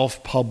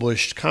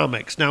self-published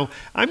comics. Now,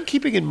 I'm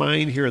keeping in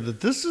mind here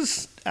that this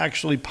is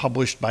actually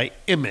published by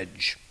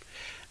Image.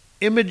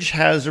 Image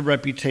has a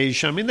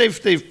reputation. I mean,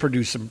 they've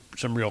produced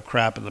some real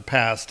crap in the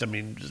past. I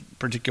mean,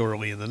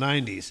 particularly in the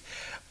 90s.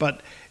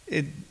 But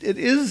it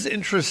is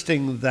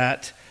interesting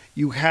that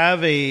you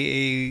have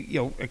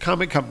a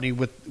comic company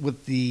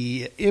with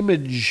the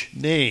Image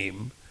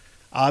name.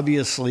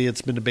 Obviously,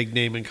 it's been a big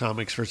name in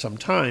comics for some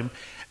time,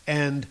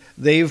 and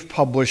they've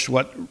published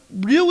what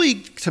really,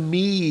 to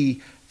me,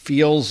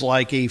 feels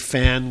like a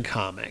fan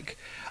comic.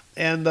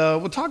 And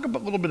we'll talk a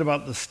little bit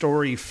about the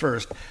story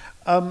first.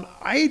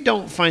 I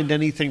don't find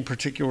anything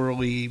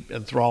particularly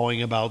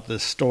enthralling about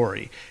this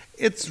story.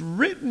 It's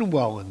written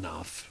well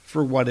enough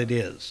for what it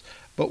is,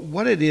 but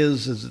what it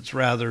is it's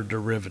rather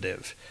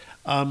derivative.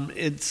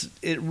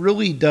 It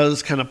really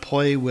does kind of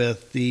play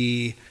with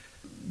the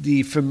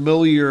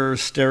familiar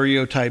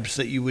stereotypes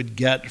that you would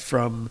get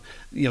from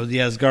the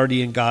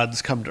Asgardian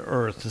gods come to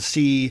Earth, to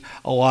see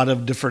a lot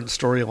of different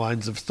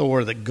storylines of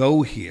Thor that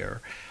go here.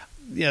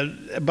 Yeah,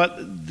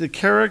 but the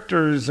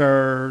characters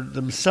are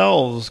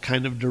themselves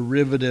kind of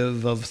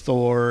derivative of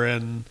Thor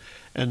and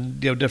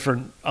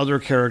different other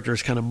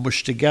characters kind of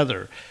mushed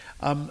together.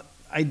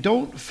 I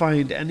don't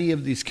find any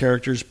of these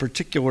characters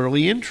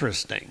particularly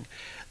interesting.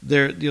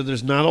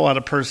 There's not a lot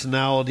of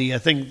personality. I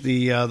think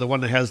the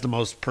one that has the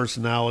most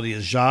personality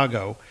is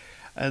Jago,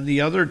 and the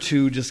other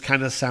two just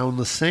kind of sound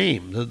the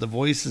same. The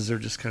voices are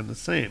just kind of the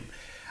same,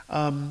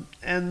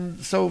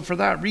 and so for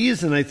that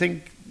reason, I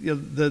think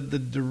the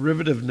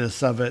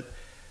derivativeness of it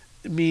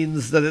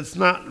means that it's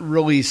not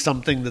really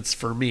something that's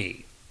for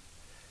me,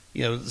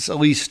 at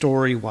least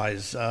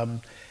story-wise.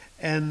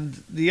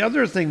 And the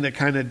other thing that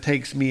kind of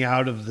takes me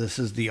out of this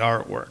is the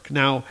artwork.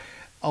 Now,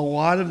 a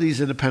lot of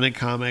these independent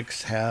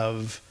comics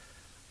have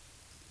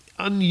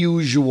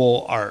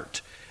unusual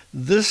art.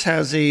 This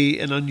has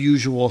an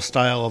unusual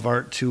style of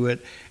art to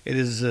it. It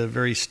is a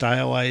very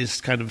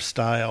stylized kind of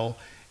style.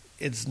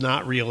 It's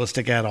not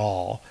realistic at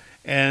all.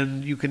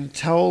 And you can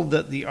tell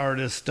that the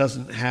artist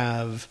doesn't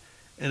have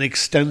an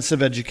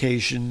extensive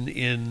education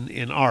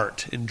in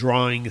art, in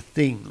drawing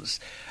things.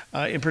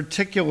 In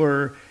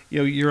particular,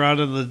 you're out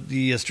on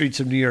the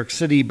streets of New York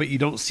City, but you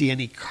don't see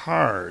any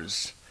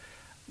cars.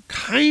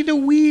 Kind of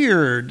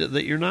weird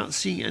that you're not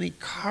seeing any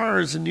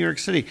cars in New York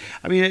City.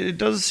 I mean, it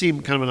does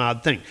seem kind of an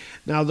odd thing.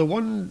 Now, the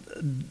one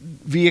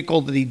vehicle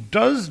that he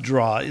does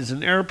draw is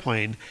an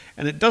airplane,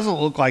 and it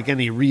doesn't look like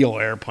any real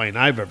airplane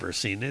I've ever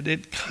seen.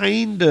 It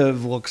kind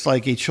of looks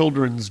like a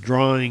children's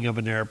drawing of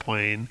an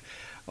airplane,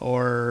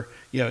 or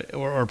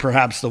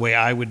perhaps the way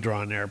I would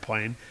draw an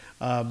airplane.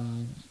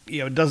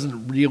 It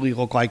doesn't really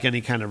look like any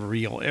kind of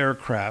real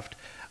aircraft.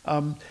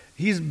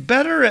 He's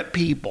better at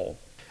people.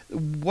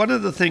 One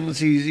of the things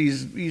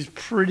he's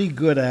pretty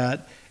good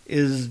at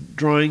is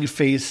drawing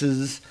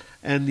faces,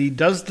 and he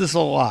does this a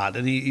lot.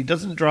 And he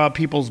doesn't draw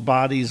people's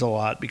bodies a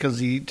lot because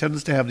he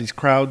tends to have these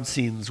crowd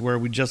scenes where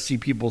we just see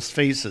people's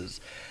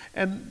faces.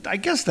 And I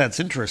guess that's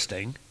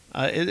interesting.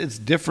 It's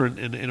different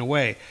in a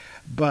way.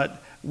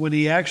 But when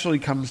he actually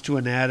comes to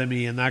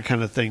anatomy and that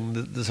kind of thing,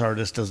 this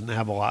artist doesn't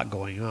have a lot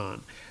going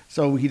on.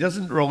 So he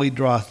doesn't really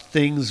draw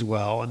things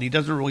well, and he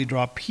doesn't really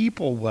draw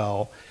people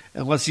well,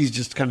 unless he's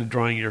just kind of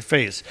drawing your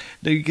face.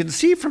 Now, you can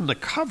see from the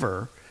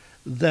cover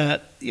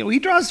that he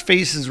draws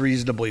faces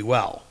reasonably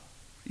well.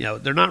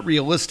 They're not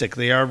realistic.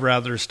 They are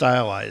rather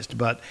stylized.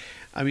 But,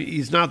 I mean,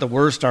 he's not the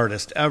worst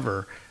artist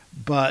ever.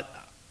 But,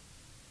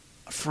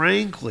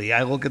 frankly,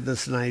 I look at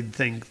this and I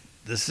think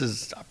this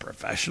is a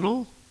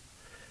professional?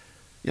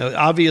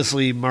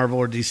 Obviously Marvel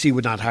or DC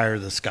would not hire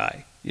this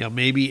guy.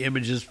 Maybe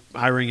Image is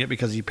hiring it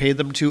because he paid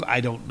them to.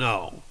 I don't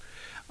know.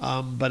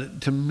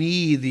 But to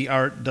me, the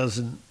art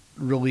doesn't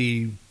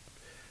really,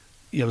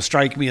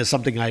 strike me as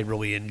something I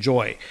really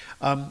enjoy.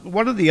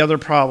 One of the other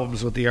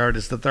problems with the art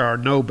is that there are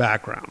no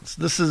backgrounds.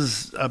 This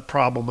is a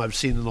problem I've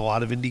seen in a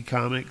lot of indie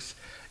comics.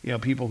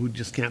 People who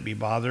just can't be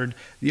bothered.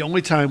 The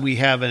only time we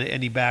have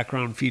any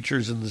background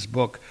features in this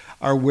book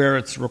are where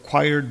it's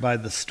required by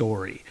the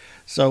story.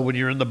 So when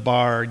you're in the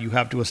bar, you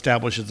have to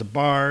establish it's a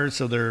bar,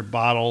 so there are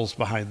bottles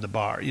behind the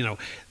bar,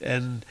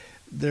 and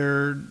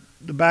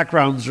the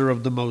backgrounds are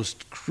of the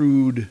most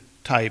crude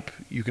type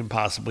you can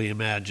possibly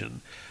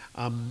imagine.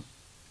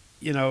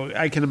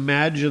 I can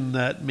imagine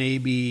that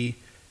maybe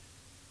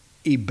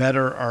a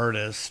better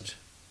artist,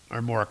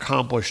 or more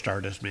accomplished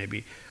artist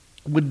maybe,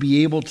 would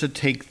be able to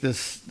take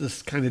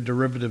this kind of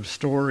derivative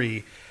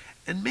story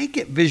and make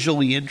it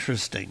visually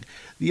interesting.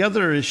 The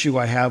other issue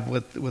I have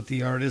with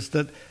the art is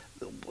that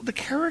the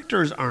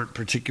characters aren't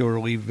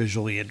particularly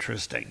visually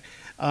interesting.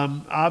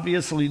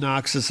 Obviously,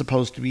 Nox is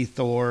supposed to be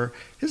Thor.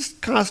 His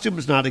costume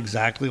is not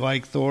exactly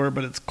like Thor,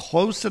 but it's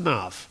close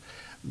enough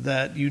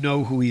that you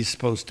know who he's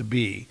supposed to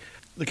be.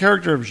 The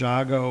character of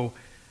Jago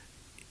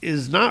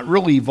is not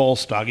really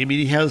Volstagg. I mean,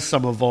 he has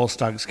some of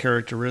Volstagg's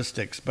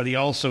characteristics, but he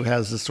also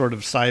has this sort of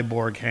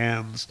cyborg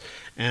hands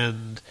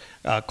and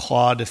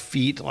clawed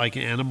feet, like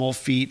animal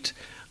feet,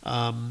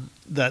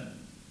 that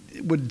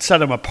would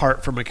set him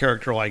apart from a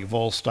character like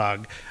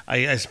Volstagg.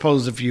 I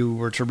suppose if you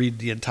were to read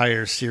the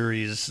entire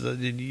series,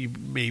 you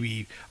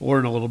maybe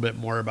learn a little bit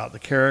more about the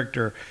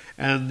character.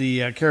 And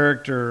the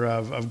character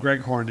of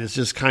Greghorn is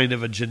just kind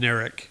of a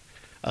generic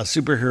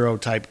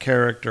superhero-type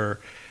character,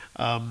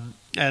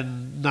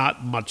 and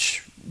not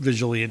much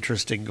visually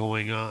interesting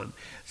going on.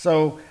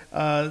 So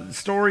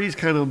story's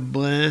kind of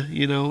bleh,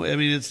 I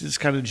mean, it's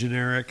kind of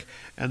generic,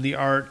 and the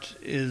art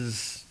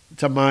is,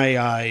 to my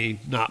eye,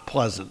 not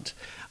pleasant.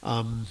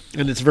 And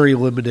it's very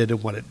limited in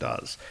what it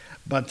does.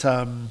 But,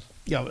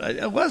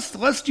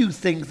 lest you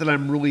think that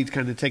I'm really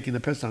kind of taking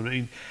the piss on it. I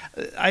mean,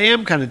 I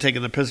am kind of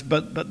taking the piss,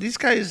 but these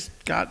guys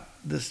got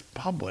this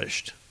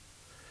published.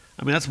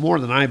 I mean, that's more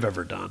than I've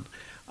ever done.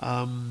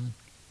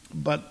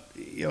 But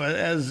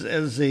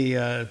as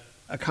a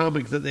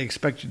comic that they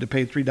expect you to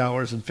pay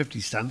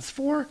 $3.50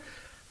 for,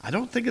 I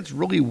don't think it's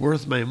really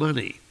worth my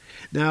money.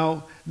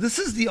 Now, this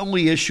is the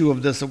only issue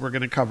of this that we're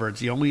going to cover. It's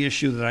the only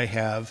issue that I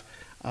have,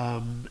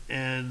 I'm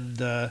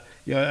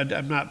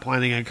not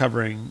planning on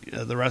covering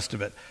the rest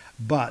of it.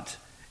 But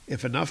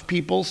if enough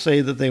people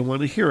say that they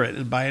want to hear it,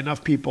 and by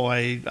enough people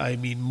I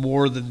mean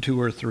more than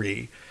 2 or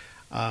 3.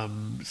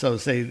 So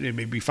say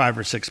maybe 5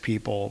 or 6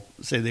 people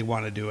say they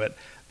want to do it,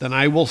 then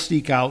I will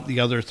seek out the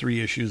other 3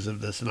 issues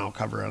of this and I'll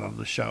cover it on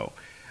the show.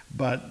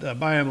 But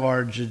by and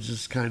large, it's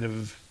just kind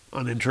of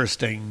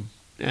uninteresting.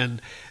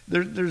 And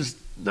there's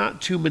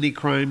not too many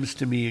crimes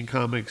to me in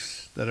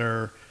comics that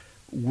are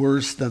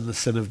worse than the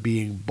sin of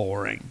being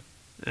boring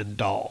and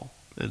dull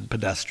and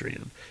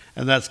pedestrian.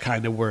 And that's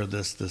kind of where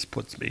this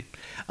puts me.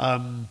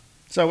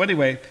 So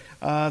anyway,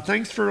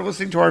 thanks for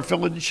listening to our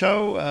fill-in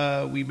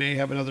show. We may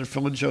have another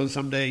fill-in show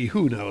someday.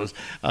 Who knows?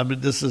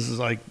 This is,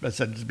 like I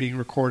said, it's being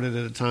recorded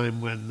at a time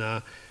when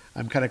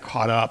I'm kind of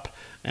caught up,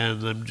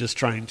 and I'm just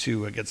trying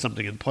to get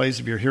something in place.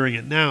 If you're hearing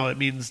it now, it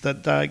means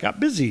that I got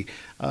busy.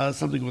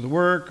 Something with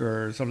work,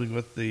 or something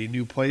with the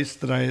new place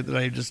that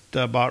I just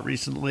bought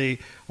recently,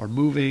 or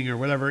moving, or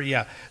whatever.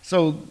 Yeah,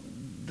 so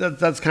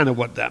that's kind of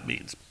what that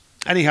means.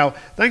 Anyhow,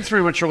 thanks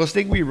very much for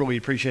listening. We really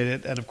appreciate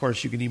it. And, of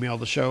course, you can email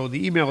the show.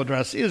 The email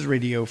address is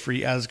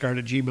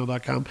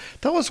radiofreeasgard@gmail.com.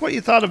 Tell us what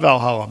you thought of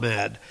Valhalla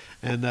Mad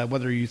and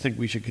whether you think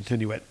we should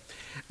continue it.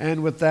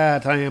 And with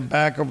that, I am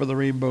back over the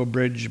Rainbow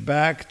Bridge,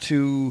 back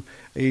to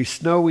a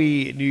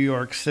snowy New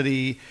York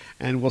City,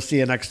 and we'll see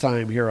you next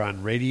time here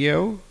on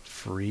Radio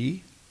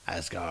Free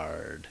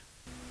Asgard.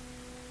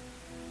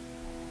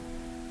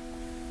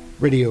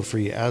 Radio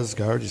Free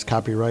Asgard is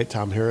copyright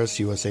Tom Harris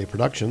USA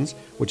Productions,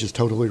 which is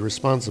totally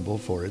responsible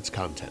for its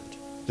content.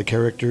 The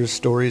characters,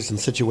 stories, and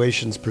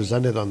situations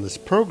presented on this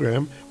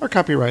program are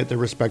copyright their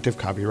respective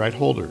copyright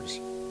holders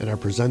and are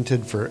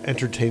presented for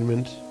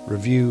entertainment,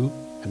 review,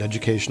 and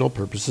educational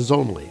purposes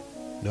only.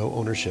 No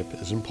ownership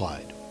is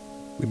implied.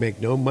 We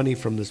make no money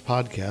from this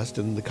podcast,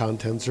 and the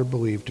contents are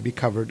believed to be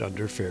covered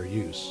under fair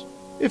use.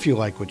 If you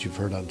like what you've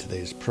heard on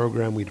today's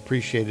program, we'd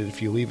appreciate it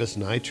if you leave us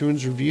an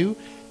iTunes review,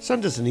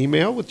 send us an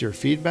email with your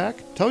feedback,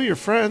 tell your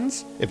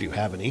friends, if you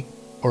have any,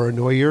 or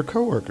annoy your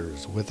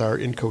coworkers with our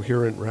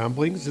incoherent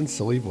ramblings and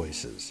silly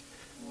voices.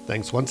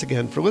 Thanks once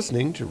again for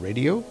listening to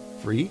Radio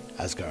Free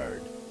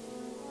Asgard.